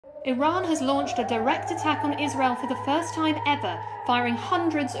Iran has launched a direct attack on Israel for the first time ever, firing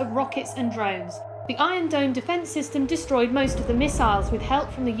hundreds of rockets and drones. The Iron Dome defense system destroyed most of the missiles with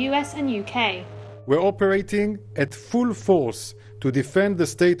help from the US and UK. We're operating at full force to defend the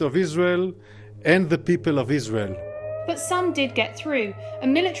state of Israel and the people of Israel. But some did get through. A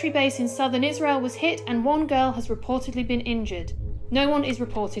military base in southern Israel was hit and one girl has reportedly been injured. No one is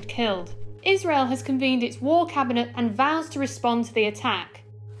reported killed. Israel has convened its war cabinet and vows to respond to the attack.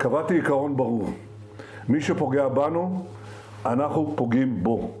 קבעתי עיקרון ברור. מי שפוגע בנו, אנחנו פוגעים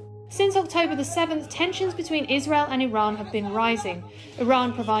בו. Since October the 7th, tensions between Israel and Iran have been rising.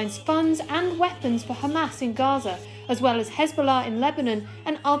 Iran provides funds and weapons for Hamas in Gaza, as well as Hezbollah in Lebanon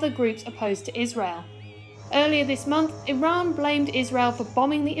and other groups opposed to Israel. Earlier this month, Iran blamed Israel for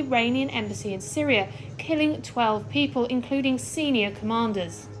bombing the Iranian embassy in Syria, killing 12 people, including senior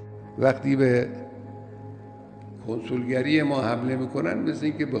commanders. وقتی به کنسولگری ما حمله میکنن مثل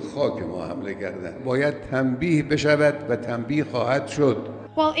اینکه به خاک ما حمله کردن. باید تنبیه بشود و تنبیه خواهد شد.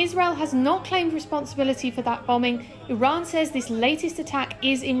 While Israel has not claimed responsibility for that bombing, Iran says this latest attack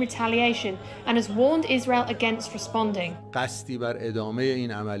is in retaliation and has warned Israel against responding. قصدی بر ادامه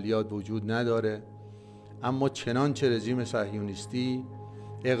این عملیات وجود نداره، اما چنانچه رژیم صهیونیستی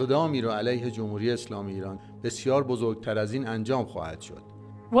اقدامی را علیه جمهوری اسلامی ایران بسیار بزرگتر از این انجام خواهد شد.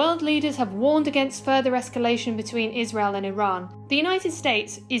 World leaders have warned against further escalation between Israel and Iran. The United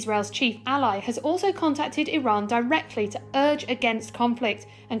States, Israel's chief ally, has also contacted Iran directly to urge against conflict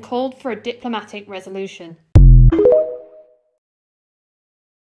and called for a diplomatic resolution.